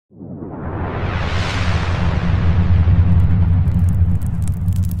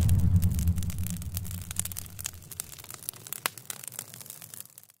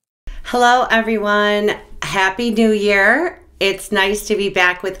Hello, everyone. Happy New Year. It's nice to be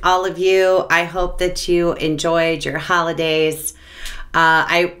back with all of you. I hope that you enjoyed your holidays.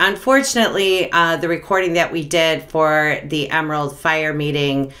 Unfortunately, the recording that we did for the Emerald Fire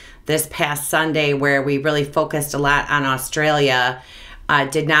meeting this past Sunday, where we really focused a lot on Australia,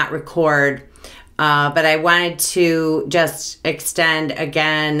 did not record. But I wanted to just extend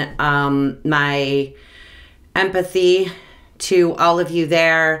again my empathy to all of you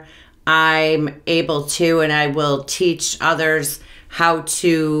there. I'm able to, and I will teach others how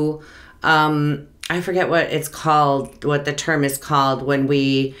to, I forget what it's called, what the term is called, when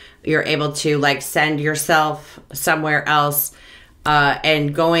you're able to like send yourself somewhere else,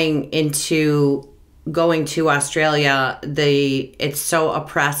 and going to Australia, it's so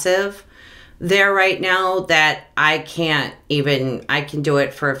oppressive there right now that I can do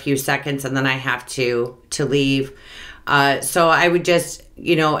it for a few seconds and then I have to leave. So I would just,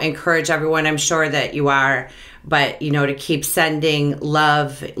 encourage everyone, I'm sure that you are, but, to keep sending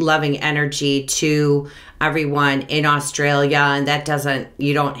loving energy to everyone in Australia. And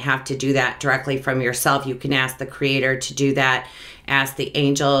you don't have to do that directly from yourself. You can ask the Creator to do that, ask the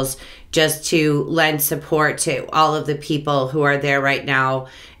angels just to lend support to all of the people who are there right now.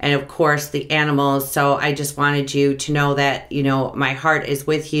 And of course, the animals. So I just wanted you to know that, my heart is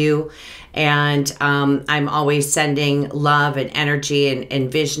with you. And I'm always sending love and energy and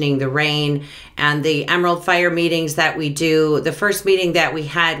envisioning the rain. And the Emerald Fire meetings that we do, the first meeting that we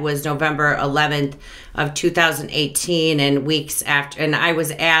had was November 11th of 2018, and weeks after. And I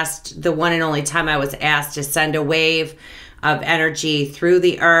was asked, the one and only time I was asked, to send a wave of energy through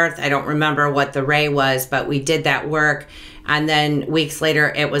the earth. I don't remember what the ray was, but we did that work. And then weeks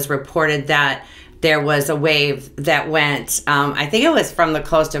later, it was reported that there was a wave that went, I think it was from the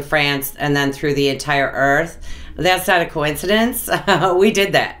coast of France and then through the entire earth. That's not a coincidence. We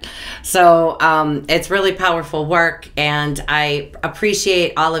did that. So it's really powerful work. And I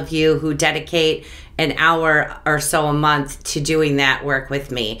appreciate all of you who dedicate an hour or so a month to doing that work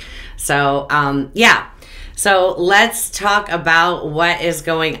with me. So yeah. So let's talk about what is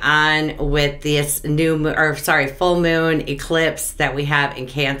going on with this full moon eclipse that we have in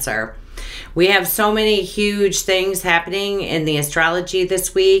Cancer. We have so many huge things happening in the astrology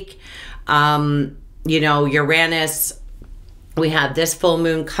this week. Uranus, we have this full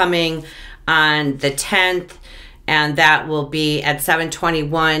moon coming on the 10th, and that will be at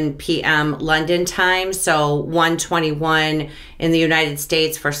 7:21 p.m. London time. So 1:21 in the United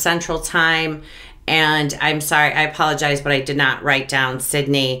States for Central Time. And I'm sorry, I apologize, but I did not write down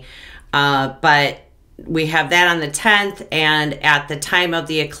Sydney. But we have that on the 10th, and at the time of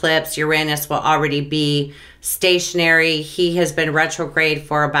the eclipse, Uranus will already be stationary. He has been retrograde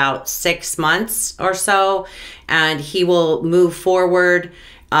for about 6 months or so, and he will move forward.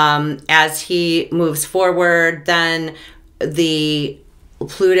 As he moves forward, then the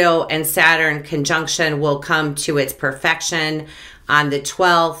Pluto and Saturn conjunction will come to its perfection on the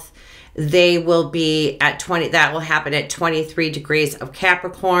 12th. They will be at that will happen at 23 degrees of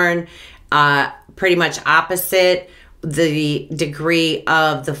Capricorn, pretty much opposite the degree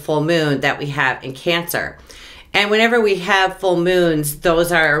of the full moon that we have in Cancer. And whenever we have full moons,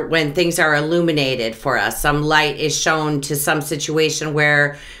 those are when things are illuminated for us. Some light is shown to some situation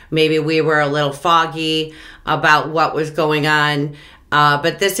where maybe we were a little foggy about what was going on.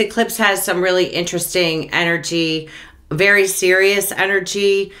 But this eclipse has some really interesting energy, very serious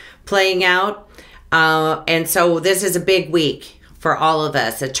energy playing out. And so this is a big week for all of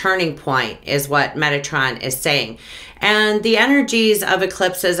us. A turning point is what Metatron is saying. And the energies of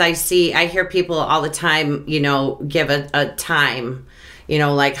eclipses, I hear people all the time, give a time,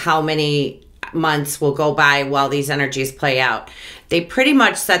 like how many months will go by while these energies play out. They pretty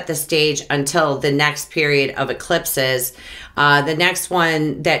much set the stage until the next period of eclipses. The next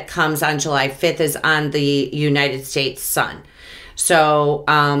one that comes on July 5th is on the United States sun. So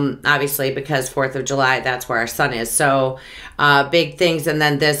obviously, because 4th of July, that's where our sun is. So big things. And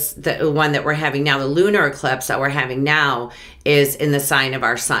then the one that we're having now, the lunar eclipse that we're having now, is in the sign of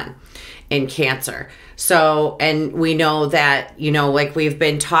our sun in Cancer. So, and we know that, like we've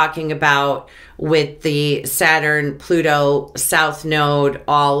been talking about with the Saturn, Pluto, South Node,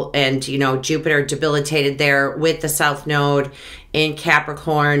 and Jupiter debilitated there with the South Node in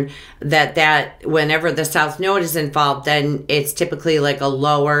Capricorn, that whenever the South Node is involved, then it's typically like a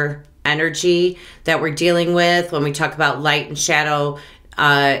lower energy that we're dealing with. When we talk about light and shadow,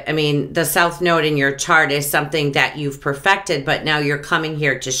 I mean, the South Node in your chart is something that you've perfected, but now you're coming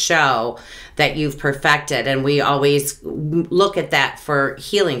here to show that you've perfected. And we always look at that for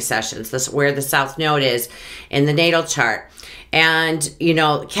healing sessions, this where the South Node is in the natal chart. And, you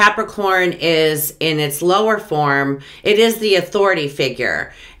know, Capricorn is in its lower form. It is the authority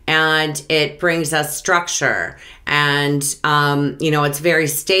figure, and it brings us structure. And, you know, it's very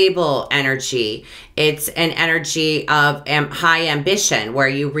stable energy. It's an energy of high ambition where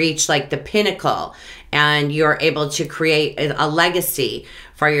you reach like the pinnacle and you're able to create a legacy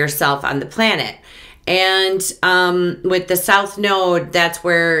for yourself on the planet. And with the South Node, that's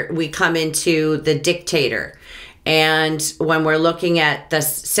where we come into the dictator. And when we're looking at the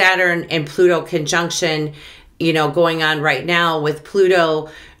Saturn and Pluto conjunction, you know, going on right now with Pluto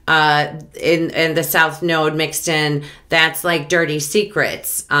in the South Node mixed in, that's like dirty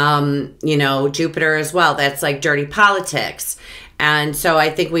secrets. You know, Jupiter as well, that's like dirty politics. And so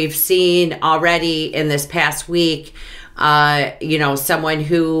I think we've seen already in this past week, you know, someone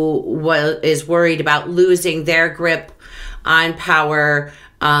who is worried about losing their grip on power,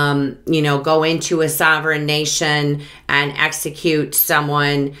 you know, go into a sovereign nation and execute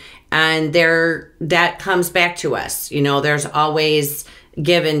someone. And that comes back to us. You know, there's always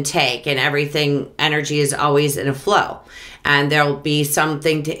give and take, and everything, energy is always in a flow, and there'll be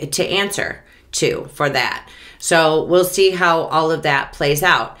something to answer to for that. So we'll see how all of that plays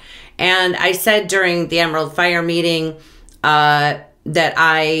out. And I said during the Emerald Fire meeting that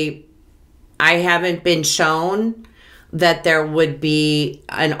I haven't been shown that there would be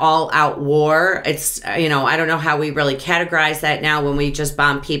an all-out war. It's, you know, I don't know how we really categorize that now when we just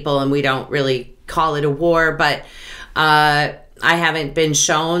bomb people and we don't really call it a war, but I haven't been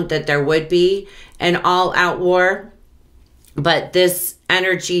shown that there would be an all-out war. But this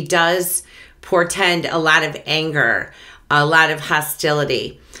energy does portend a lot of anger, a lot of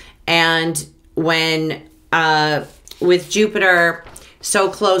hostility. And when with Jupiter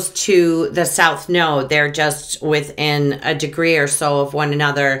so close to the South Node, they're just within a degree or so of one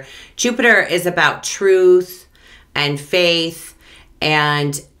another. Jupiter is about truth and faith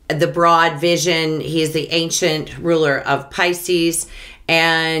and the broad vision. He's the ancient ruler of Pisces,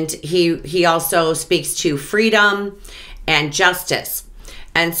 and he also speaks to freedom and justice.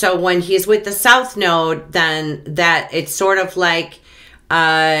 And so when he's with the South Node, then that it's sort of like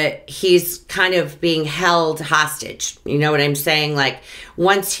he's kind of being held hostage. You know what I'm saying? Like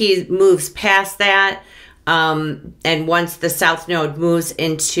once he moves past that, and once the South Node moves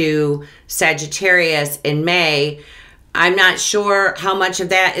into Sagittarius in May, I'm not sure how much of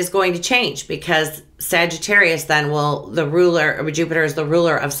that is going to change, because Sagittarius then Jupiter is the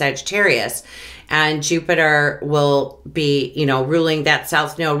ruler of Sagittarius, and Jupiter will be, you know, ruling that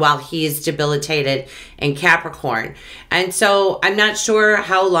South Node while he's debilitated in Capricorn. And so I'm not sure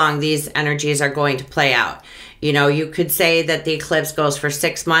how long these energies are going to play out. You know, you could say that the eclipse goes for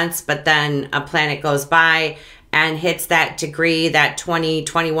 6 months, but then a planet goes by and hits that degree, that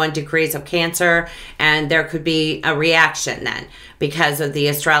 21 degrees of Cancer, and there could be a reaction then because of the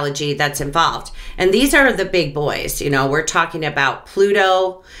astrology that's involved. And these are the big boys. You know, we're talking about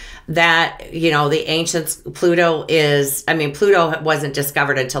Pluto, that, you know, the ancients, Pluto wasn't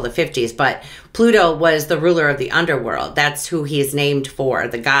discovered until the 50s, but Pluto was the ruler of the underworld. That's who he's named for,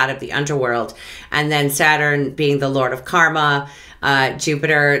 the god of the underworld. And then Saturn being the lord of karma,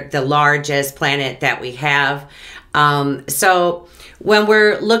 Jupiter, the largest planet that we have. So when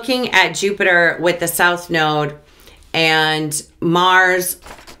we're looking at Jupiter with the South Node and Mars,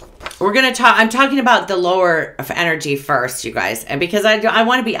 I'm talking about the lower energy first, you guys, and because I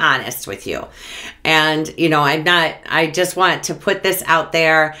want to be honest with you. And, you know, I just want to put this out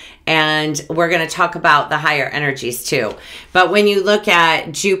there, and we're going to talk about the higher energies too. But when you look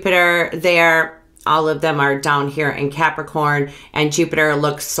at Jupiter there, all of them are down here in Capricorn, and Jupiter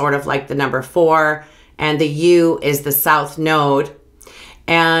looks sort of like the number 4, and the U is the South Node.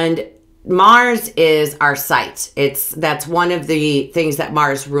 And Mars is our sight. That's one of the things that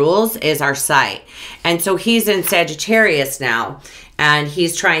Mars rules, is our sight. And so he's in Sagittarius now, and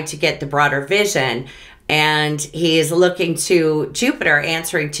he's trying to get the broader vision, and he's looking to Jupiter,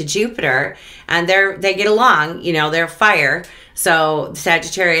 answering to Jupiter, and they get along. You know, they're fire. So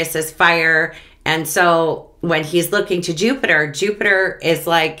Sagittarius is fire. And so when he's looking to Jupiter, Jupiter is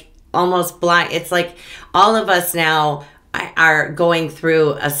like almost blind. It's like all of us now are going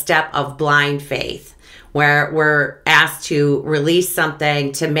through a step of blind faith, where we're asked to release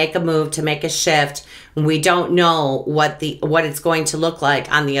something, to make a move, to make a shift. We don't know what it's going to look like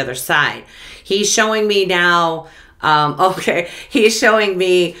on the other side. He's showing me now, he's showing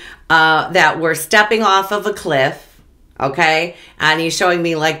me that we're stepping off of a cliff. okay? And he's showing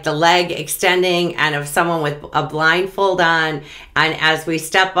me like the leg extending and of someone with a blindfold on. And as we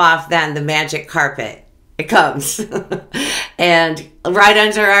step off, then the magic carpet, it comes. And right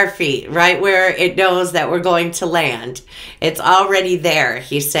under our feet, right where it knows that we're going to land. It's already there,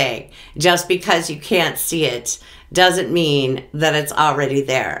 he's saying. Just because you can't see it doesn't mean that it's already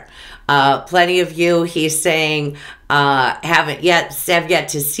there. Plenty of you, he's saying, have yet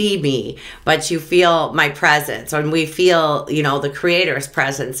to see me, but you feel my presence, and we feel, you know, the Creator's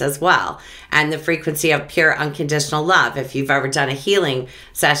presence as well, and the frequency of pure unconditional love. If you've ever done a healing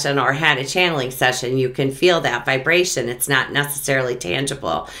session or had a channeling session, you can feel that vibration. It's not necessarily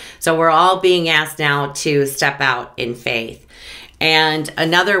tangible. So we're all being asked now to step out in faith. And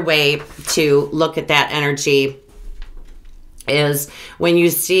another way to look at that energy is when you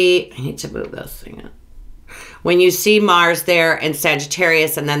see, I need to move this thing up. When you see Mars there in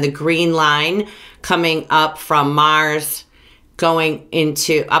Sagittarius, and then the green line coming up from Mars going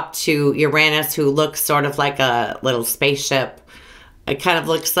up to Uranus, who looks sort of like a little spaceship. It kind of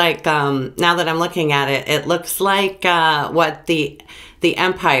looks like, now that I'm looking at it, it looks like what the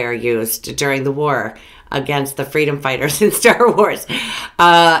Empire used during the war against the freedom fighters in Star Wars.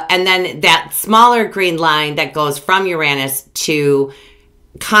 And then that smaller green line that goes from Uranus to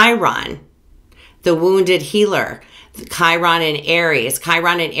Chiron, the wounded healer. Chiron in Aries.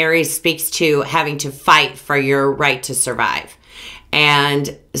 Chiron in Aries speaks to having to fight for your right to survive.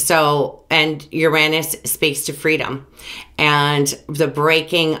 And Uranus speaks to freedom and the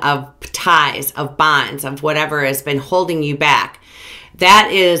breaking of ties, of bonds, of whatever has been holding you back.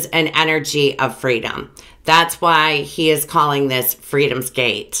 That is an energy of freedom. That's why he is calling this Freedom's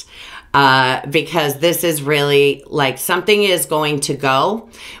Gate. Because this is really like something is going to go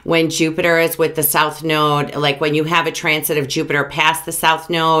when Jupiter is with the South Node. Like when you have a transit of Jupiter past the South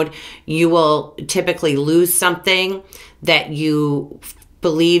Node, you will typically lose something that you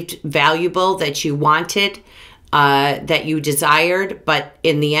believed valuable, that you wanted, that you desired. But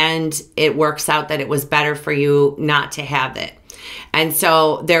in the end, it works out that it was better for you not to have it. And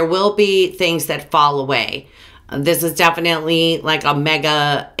so there will be things that fall away. This is definitely like a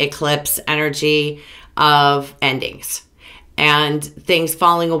mega eclipse energy of endings and things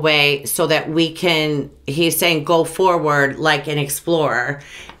falling away so that we can, he's saying, go forward like an explorer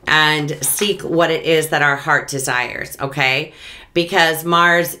and seek what it is that our heart desires, okay? Because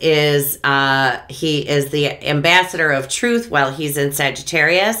Mars is, he is the ambassador of truth while he's in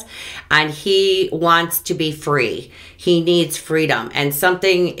Sagittarius, and he wants to be free. He needs freedom, and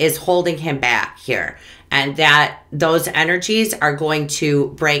something is holding him back here. And that those energies are going to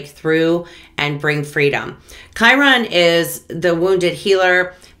break through and bring freedom. Chiron is the wounded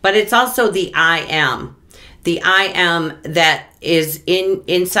healer, but it's also the I am. The I am that is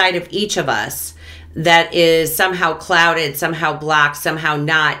inside of each of us that is somehow clouded, somehow blocked, somehow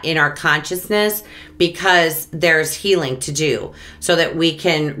not in our consciousness, because there's healing to do so that we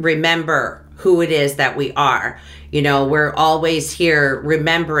can remember who it is that we are. You know, we're always here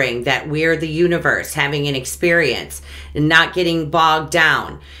remembering that we're the universe, having an experience and not getting bogged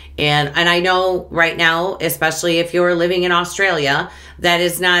down. And I know right now, especially if you're living in Australia, that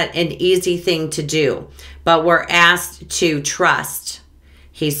is not an easy thing to do. But we're asked to trust,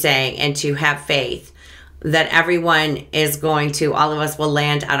 he's saying, and to have faith that everyone is going to, all of us will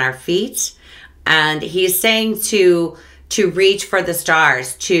land on our feet. And he's saying to reach for the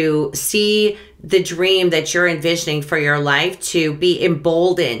stars, to see the dream that you're envisioning for your life, to be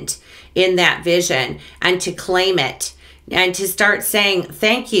emboldened in that vision and to claim it and to start saying,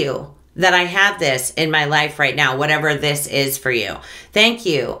 thank you that I have this in my life right now, whatever this is for you. Thank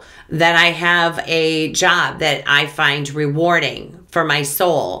you that I have a job that I find rewarding for my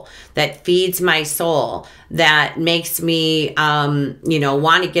soul, that feeds my soul, that makes me, you know,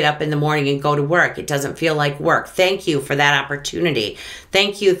 want to get up in the morning and go to work. It doesn't feel like work. Thank you for that opportunity.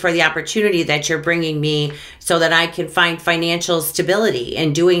 Thank you for the opportunity that you're bringing me so that I can find financial stability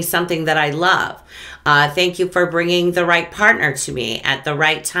in doing something that I love. Thank you for bringing the right partner to me at the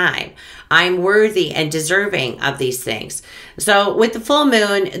right time. I'm worthy and deserving of these things. So with the full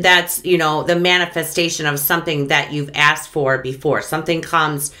moon, that's, you know, the manifestation of something that you've asked for before. Something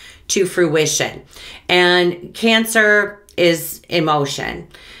comes to fruition. And Cancer is emotion.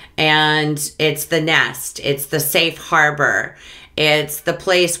 And it's the nest. It's the safe harbor. It's the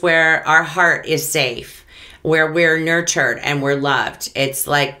place where our heart is safe, where we're nurtured and we're loved. It's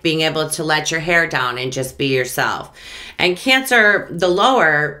like being able to let your hair down and just be yourself. And Cancer, the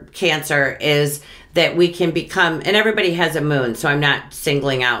lower Cancer, is that we can become, and everybody has a moon, so I'm not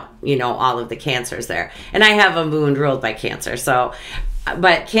singling out, you know, all of the Cancers there. And I have a moon ruled by Cancer, so,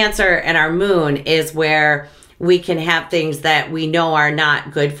 but Cancer and our moon is where we can have things that we know are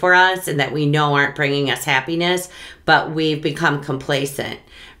not good for us and that we know aren't bringing us happiness, but we've become complacent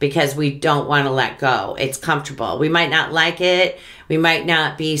because we don't want to let go. It's comfortable. We might not like it. We might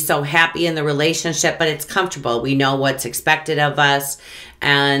not be so happy in the relationship, but it's comfortable. We know what's expected of us.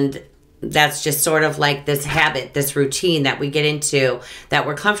 And that's just sort of like this habit, this routine that we get into that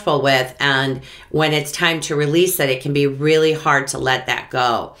we're comfortable with. And when it's time to release it, it can be really hard to let that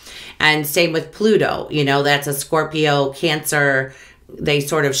go. And same with Pluto, you know, that's a Scorpio, Cancer. They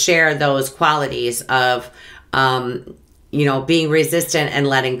sort of share those qualities of, you know, being resistant and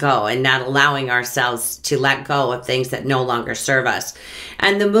letting go and not allowing ourselves to let go of things that no longer serve us.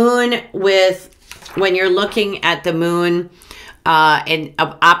 And the moon when you're looking at the moon, in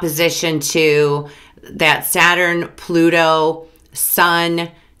opposition to that Saturn, Pluto,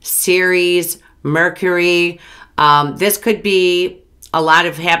 Sun, Ceres, Mercury. This could be a lot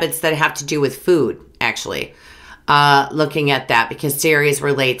of habits that have to do with food, actually. Looking at that, because Ceres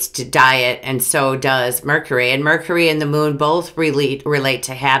relates to diet and so does Mercury. And Mercury and the moon both relate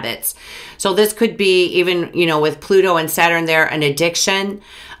to habits. So this could be even, you know, with Pluto and Saturn there, an addiction.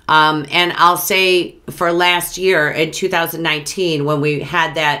 And I'll say for last year in 2019, when we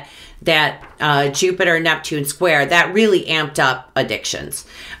had that Jupiter-Neptune square, that really amped up addictions.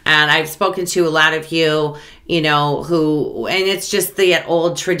 And I've spoken to a lot of you, you know, and it's just the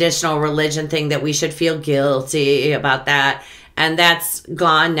old traditional religion thing that we should feel guilty about that. And that's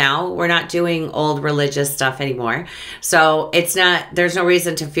gone now. We're not doing old religious stuff anymore. So there's no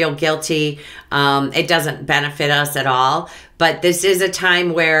reason to feel guilty. It doesn't benefit us at all. But this is a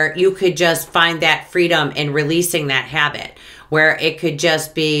time where you could just find that freedom in releasing that habit, where it could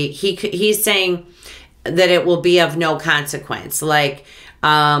just be, he's saying that it will be of no consequence. Like,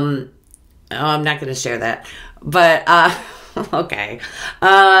 I'm not going to share that. But, okay.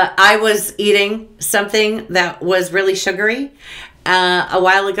 I was eating something that was really sugary a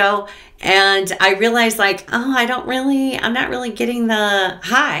while ago. And I realized, like, oh, I'm not really getting the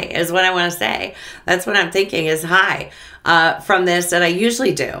high is what I want to say. That's what I'm thinking is high from this that I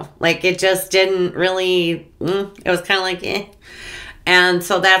usually do. Like, it just didn't really, it was kind of like, eh. And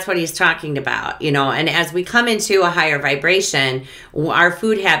so that's what he's talking about, you know. And as we come into a higher vibration, our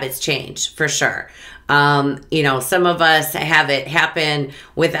food habits change for sure. You know, some of us have it happen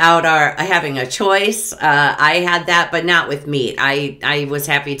without having a choice. I had that, but not with meat. I was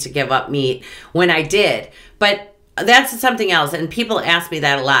happy to give up meat when I did, but that's something else. And people ask me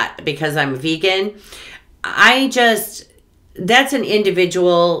that a lot because I'm vegan. That's an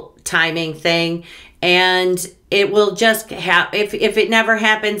individual timing thing. And it will just if it never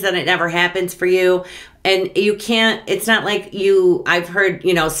happens, then it never happens for you. And you can't, it's not like I've heard,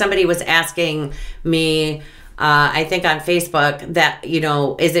 you know, somebody was asking me, I think on Facebook, that, you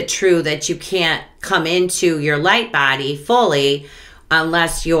know, is it true that you can't come into your light body fully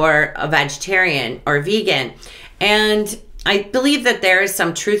unless you're a vegetarian or vegan? And I believe that there is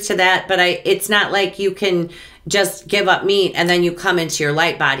some truth to that, but it's not like you can just give up meat and then you come into your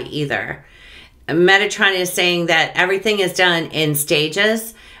light body either. Metatron is saying that everything is done in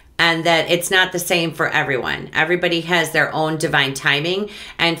stages and that it's not the same for everyone. Everybody has their own divine timing.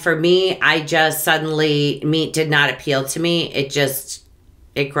 And for me, I just suddenly, meat did not appeal to me. It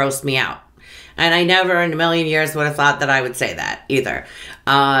grossed me out. And I never in a million years would have thought that I would say that either.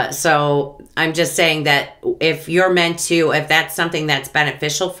 So I'm just saying that if that's something that's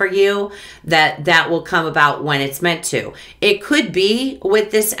beneficial for you, that will come about when it's meant to. It could be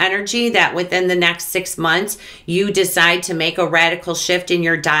with this energy that within the next 6 months, you decide to make a radical shift in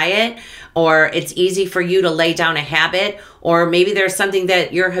your diet, or it's easy for you to lay down a habit, or maybe there's something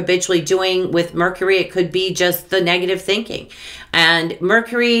that you're habitually doing with Mercury. It could be just the negative thinking. And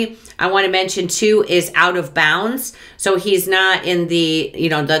Mercury, I want to mention too, is out of bounds. So he's not in the, you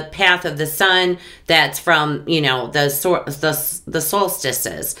know, the path of the sun that's from, you know, the solstices.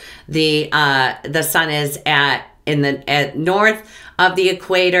 The sun is at north of the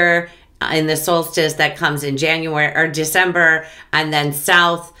equator in the solstice that comes in January or December, and then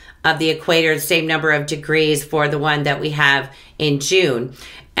south of the equator, the same number of degrees for the one that we have in June.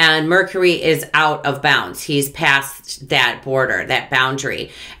 And Mercury is out of bounds. He's past that border, that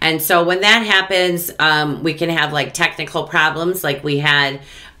boundary. And so when that happens, we can have like technical problems like we had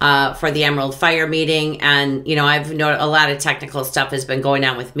for the Emerald Fire meeting. And, you know, I've noticed a lot of technical stuff has been going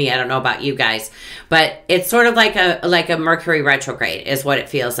on with me. I don't know about you guys, but it's sort of like a Mercury retrograde is what it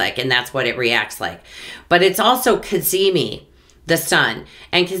feels like. And that's what it reacts like. But it's also Cazimi, the sun.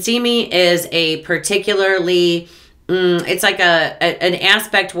 And Cazimi is a particularly It's like an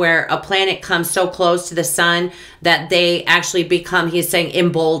aspect where a planet comes so close to the sun that they actually become, he's saying,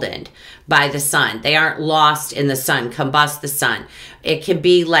 emboldened by the sun. They aren't lost in the sun, combust the sun. It can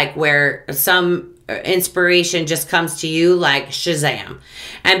be like where some inspiration just comes to you like Shazam.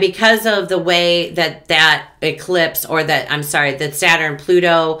 And because of the way that that eclipse, or that, I'm sorry, that Saturn,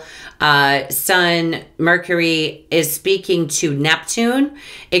 Pluto, Sun, Mercury is speaking to Neptune,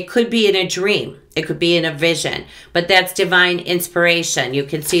 it could be in a dream. It could be in a vision, but that's divine inspiration. You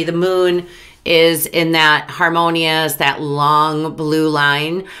can see the moon is in that harmonious, that long blue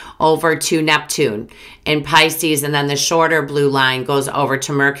line over to Neptune in Pisces, and then the shorter blue line goes over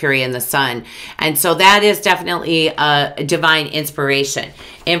to Mercury and the sun. And so that is definitely a divine inspiration,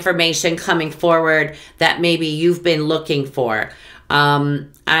 information coming forward that maybe you've been looking for.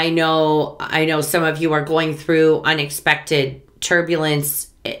 I know some of you are going through unexpected turbulence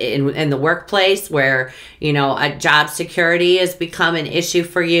in the workplace, where, you know, a job security has become an issue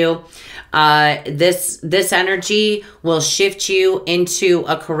for you. This energy will shift you into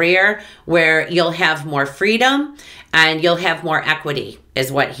a career where you'll have more freedom and you'll have more equity,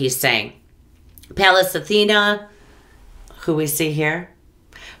 is what he's saying. Pallas Athena, who we see here,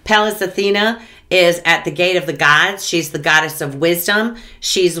 Pallas Athena is at the gate of the gods. She's the goddess of wisdom.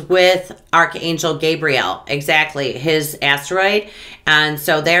 She's with Archangel Gabriel, exactly, his asteroid. And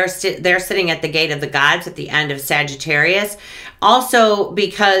so they're sitting at the gate of the gods at the end of Sagittarius. Also,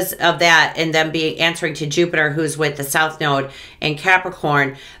 because of that, and them being answering to Jupiter, who's with the South Node in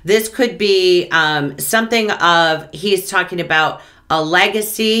Capricorn, this could be something of, he's talking about a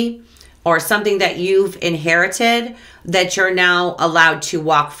legacy or something that you've inherited that you're now allowed to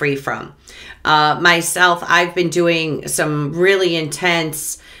walk free from. Myself, I've been doing some really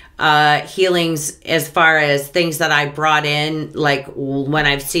intense healings as far as things that I brought in, like when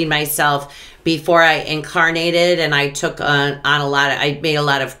I've seen myself before I incarnated, and I took on a lot of, I made a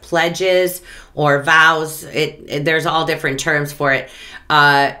lot of pledges or vows. There's all different terms for it.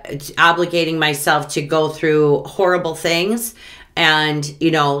 Obligating myself to go through horrible things. And,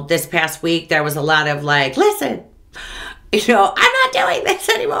 you know, this past week, there was a lot of like, listen, you know, I'm not doing this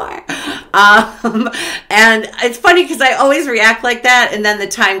anymore. And it's funny because I always react like that. And then the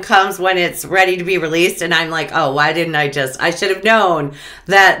time comes when it's ready to be released. And I'm like, oh, why didn't I should have known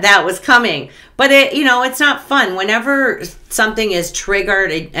that that was coming. But it, you know, it's not fun. Whenever something is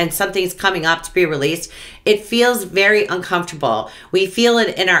triggered and something's coming up to be released, it feels very uncomfortable. We feel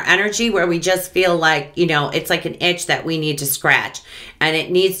it in our energy where we just feel like, you know, it's like an itch that we need to scratch and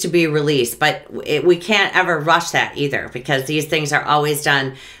it needs to be released. But we can't ever rush that either, because these things are always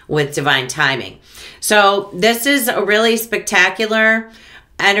done with divine timing. So this is a really spectacular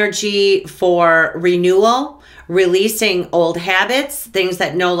energy for renewal, releasing old habits, things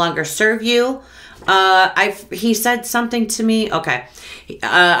that no longer serve you. He said something to me, okay,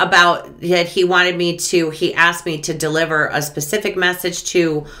 about that he asked me to deliver a specific message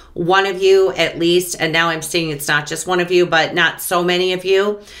to one of you at least. And now I'm seeing it's not just one of you, but not so many of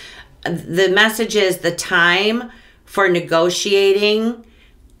you. The message is the time for negotiating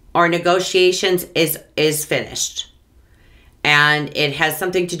or negotiations is finished. And it has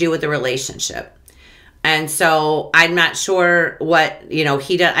something to do with the relationship. And so I'm not sure what, you know,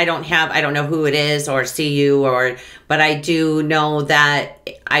 I don't know who it is or see you, but I do know that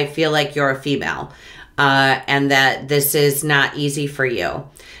I feel like you're a female, and that this is not easy for you.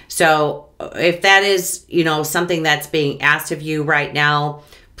 So if that is, you know, something that's being asked of you right now,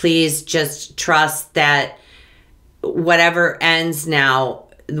 please just trust that whatever ends now,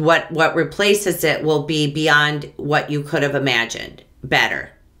 what replaces it will be beyond what you could have imagined,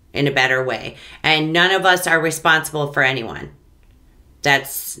 in a better way. And none of us are responsible for anyone.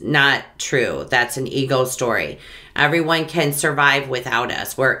 That's not true. That's an ego story. Everyone can survive without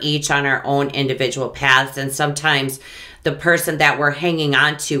us. We're each on our own individual paths, and sometimes the person that we're hanging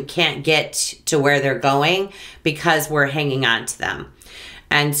on to can't get to where they're going because we're hanging on to them.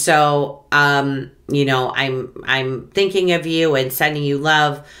 And so, you know, I'm thinking of you and sending you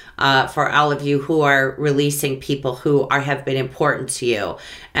love for all of you who are releasing people who have been important to you.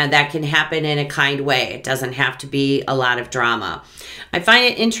 And that can happen in a kind way. It doesn't have to be a lot of drama. I find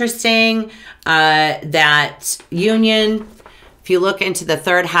it interesting that Union, if you look into the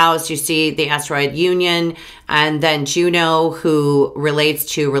third house, you see the asteroid Union, and then Juno, who relates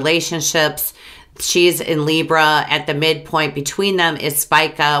to relationships. She's in Libra. At the midpoint between them is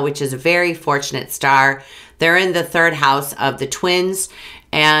Spica, which is a very fortunate star. They're in the third house of the twins.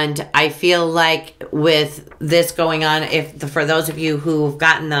 And I feel like with this going on, for those of you who've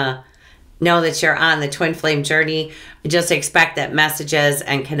gotten know that you're on the twin flame journey. Just expect that messages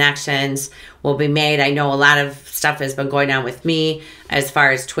and connections will be made. I know a lot of stuff has been going on with me as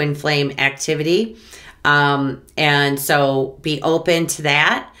far as twin flame activity. And so be open to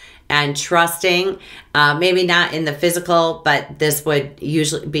that and trusting, maybe not in the physical, but this would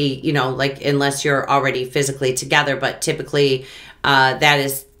usually be, you know, like unless you're already physically together, but typically that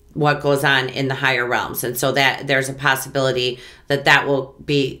is what goes on in the higher realms. And so that there's a possibility that that will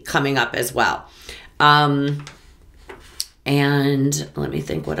be coming up as well. And let me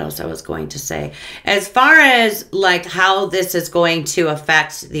think what else I was going to say. As far as like how this is going to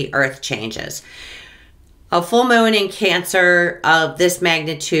affect the earth changes. A full moon in Cancer of this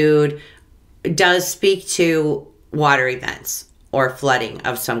magnitude does speak to water events or flooding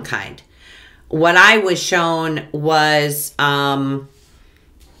of some kind. What I was shown was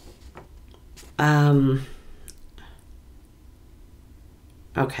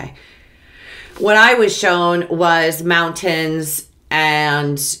okay. What I was shown was mountains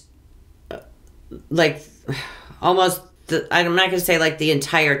and like almost, I'm not going to say like the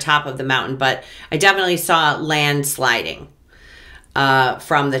entire top of the mountain, but I definitely saw land sliding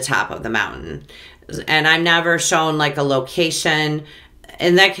from the top of the mountain. And I'm never shown like a location.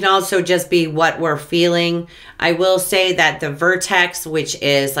 And that can also just be what we're feeling. I will say that the vertex, which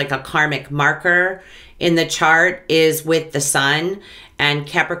is like a karmic marker in the chart, is with the sun. And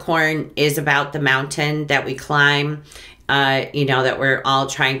Capricorn is about the mountain that we climb, you know, that we're all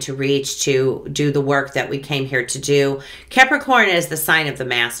trying to reach to do the work that we came here to do. Capricorn is the sign of the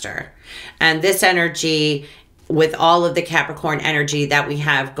master. And this energy, with all of the Capricorn energy that we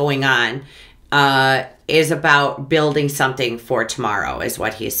have going on, is about building something for tomorrow, is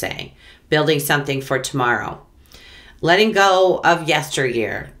what he's saying. Building something for tomorrow. Letting go of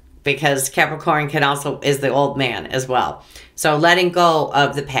yesteryear, because Capricorn can also is the old man as well. So letting go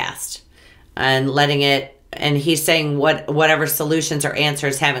of the past and letting it, and he's saying whatever solutions or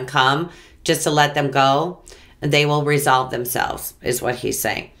answers haven't come, just to let them go, and they will resolve themselves, is what he's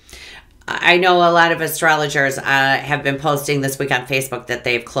saying. I know a lot of astrologers have been posting this week on Facebook that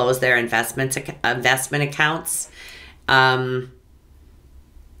they've closed their investment accounts.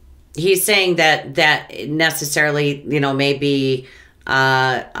 He's saying that necessarily, you know, may be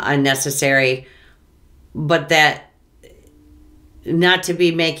unnecessary, but that not to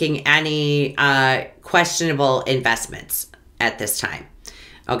be making any questionable investments at this time.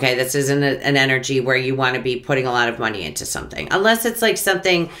 Okay, this isn't an energy where you want to be putting a lot of money into something. Unless it's like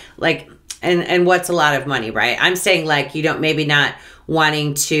something like, and what's a lot of money, right? I'm saying like you don't, maybe not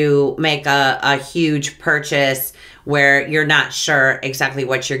wanting to make a huge purchase where you're not sure exactly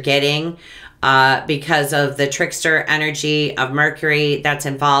what you're getting because of the trickster energy of Mercury that's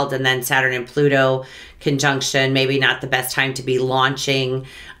involved, and then Saturn and Pluto conjunction. Maybe not the best time to be launching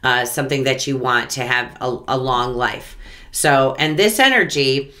something that you want to have a long life. So, and this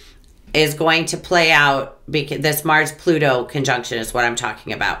energy is going to play out, because this Mars-Pluto conjunction is what I'm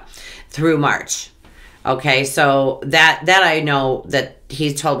talking about, through March. Okay, so that I know that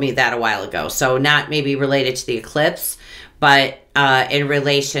he told me that a while ago. So not maybe related to the eclipse, but in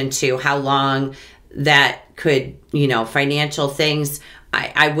relation to how long that could, you know, financial things.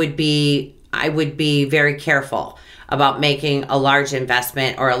 I would be very careful about making a large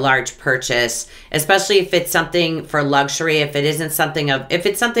investment or a large purchase, especially if it's something for luxury. If it's something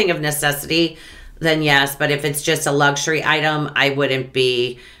of necessity, then yes. But if it's just a luxury item, it wouldn't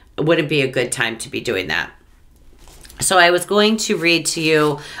be a good time to be doing that. So I was going to read to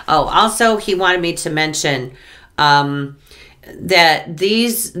you. Oh, also he wanted me to mention that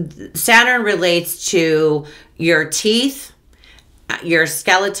Saturn relates to your teeth, your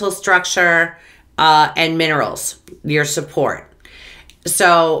skeletal structure, and minerals, your support.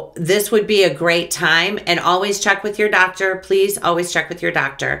 So this would be a great time, and always check with your doctor. Please always check with your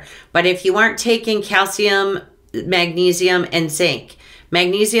doctor. But if you aren't taking calcium, magnesium, and zinc,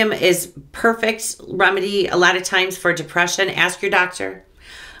 magnesium is perfect remedy a lot of times for depression. Ask your doctor.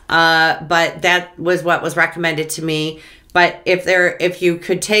 But that was what was recommended to me. But if you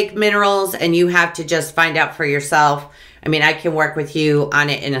could take minerals and you have to just find out for yourself, I mean, I can work with you on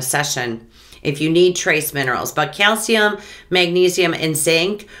it in a session if you need trace minerals. But calcium, magnesium, and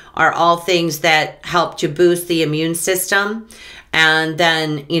zinc are all things that help to boost the immune system. And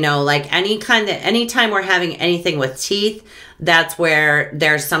then, you know, like anytime we're having anything with teeth, that's where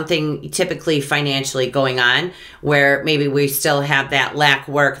there's something typically financially going on, where maybe we still have that lack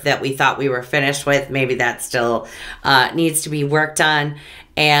work that we thought we were finished with. Maybe that still needs to be worked on.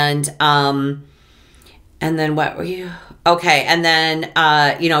 And then what were you? Okay, and then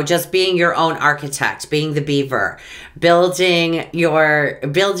you know, just being your own architect, being the beaver, building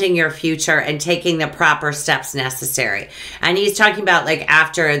your future and taking the proper steps necessary. And he's talking about like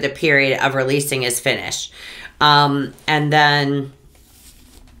after the period of releasing is finished. And then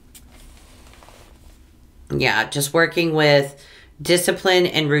yeah, just working with discipline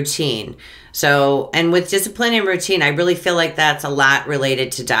and routine. So, and with discipline and routine, I really feel like that's a lot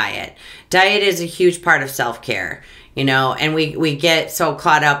related to diet. Diet is a huge part of self-care, you know, and we get so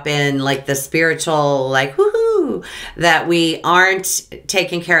caught up in like the spiritual, like, woohoo, that we aren't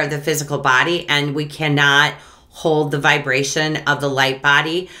taking care of the physical body, and we cannot hold the vibration of the light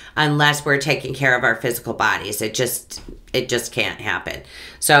body unless we're taking care of our physical bodies. It just can't happen.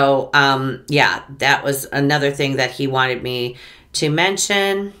 So, yeah, that was another thing that he wanted me to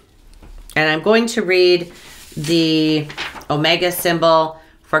mention. And I'm going to read the Omega symbol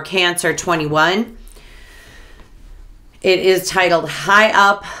for Cancer 21. It is titled High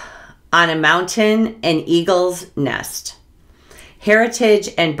Up on a Mountain, an Eagle's Nest. Heritage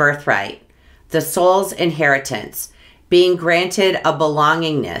and birthright, the soul's inheritance, being granted a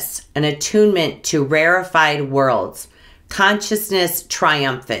belongingness, an attunement to rarefied worlds, consciousness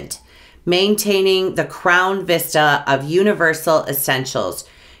triumphant, maintaining the crown vista of universal essentials.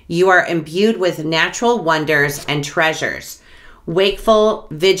 You are imbued with natural wonders and treasures, wakeful,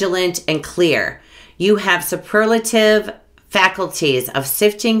 vigilant, and clear. You have superlative faculties of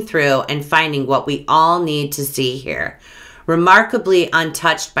sifting through and finding what we all need to see here. Remarkably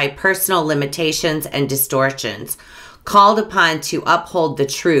untouched by personal limitations and distortions, called upon to uphold the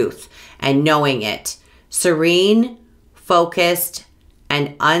truth and knowing it. Serene, focused,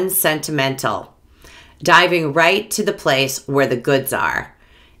 and unsentimental. Diving right to the place where the goods are.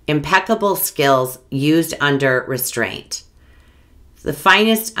 Impeccable skills used under restraint. The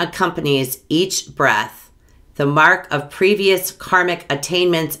finest accompanies each breath, the mark of previous karmic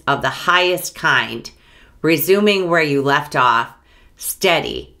attainments of the highest kind, resuming where you left off,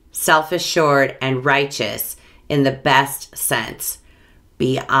 steady, self-assured, and righteous in the best sense,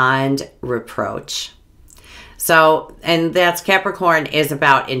 beyond reproach. So, and that's Capricorn is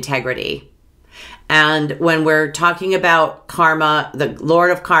about integrity. And when we're talking about karma, the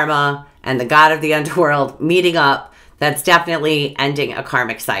Lord of Karma and the God of the underworld meeting up, that's definitely ending a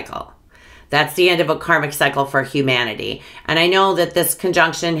karmic cycle. That's the end of a karmic cycle for humanity. And I know that this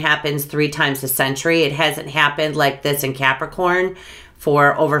conjunction happens 3 times a century. It hasn't happened like this in Capricorn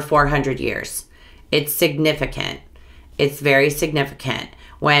for over 400 years. It's significant. It's very significant.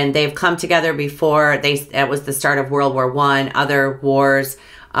 When they've come together before, that was the start of World War I, other wars,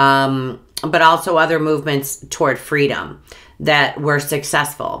 but also other movements toward freedom that were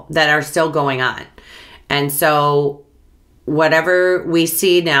successful, that are still going on. And so whatever we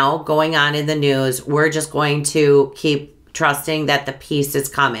see now going on in the news, we're just going to keep trusting that the peace is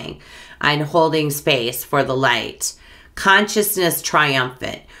coming and holding space for the light. Consciousness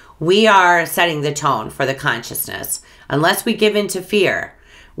triumphant. We are setting the tone for the consciousness. Unless we give in to fear,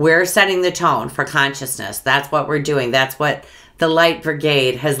 we're setting the tone for consciousness. That's what we're doing. That's what the Light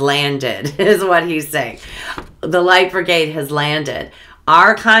Brigade has landed, is what he's saying. The Light Brigade has landed.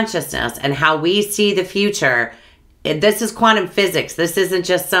 Our consciousness and how we see the future, this is quantum physics. This isn't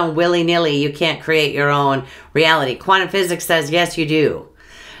just some willy-nilly, you can't create your own reality. Quantum physics says, yes, you do.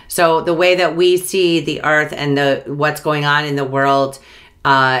 So the way that we see the earth and what's going on in the world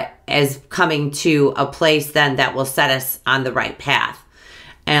is coming to a place then that will set us on the right path.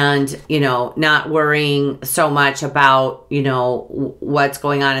 And, you know, not worrying so much about, you know, what's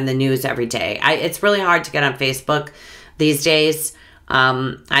going on in the news every day. It's really hard to get on Facebook these days.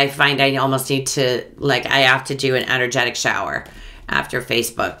 I find I almost need to, like, I have to do an energetic shower after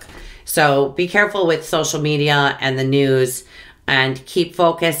Facebook. So be careful with social media and the news, and keep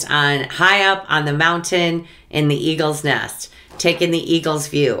focused on high up on the mountain in the eagle's nest, taking the eagle's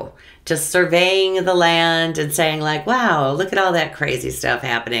view. Just surveying the land and saying like, wow, look at all that crazy stuff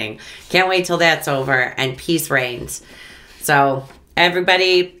happening. Can't wait till that's over and peace reigns. So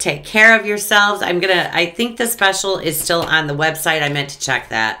everybody take care of yourselves. I think the special is still on the website. I meant to check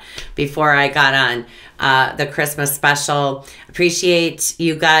that before I got on the Christmas special. Appreciate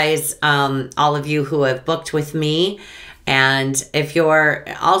you guys, all of you who have booked with me. And if you're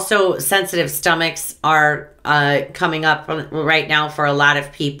also sensitive stomachs are coming up right now for a lot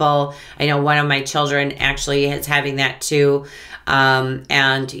of people. I know one of my children actually is having that too.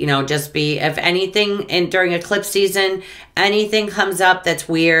 And, you know, just if anything during eclipse season, anything comes up that's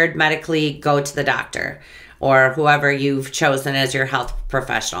weird medically, go to the doctor or whoever you've chosen as your health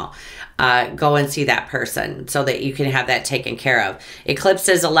professional. Go and see that person so that you can have that taken care of.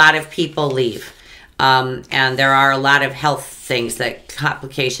 Eclipses, a lot of people leave. And there are a lot of health things,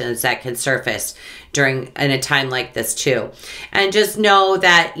 complications that can surface in a time like this too. And just know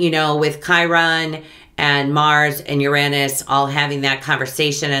that, you know, with Chiron and Mars and Uranus all having that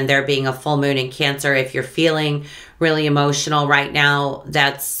conversation, and there being a full moon in Cancer, if you're feeling really emotional right now,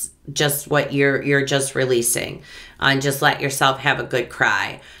 that's just what you're just releasing. And just let yourself have a good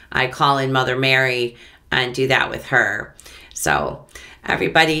cry. I call in Mother Mary and do that with her. So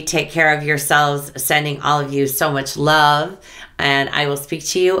everybody take care of yourselves, sending all of you so much love, and I will speak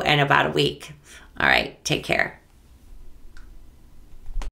to you in about a week. All right, take care.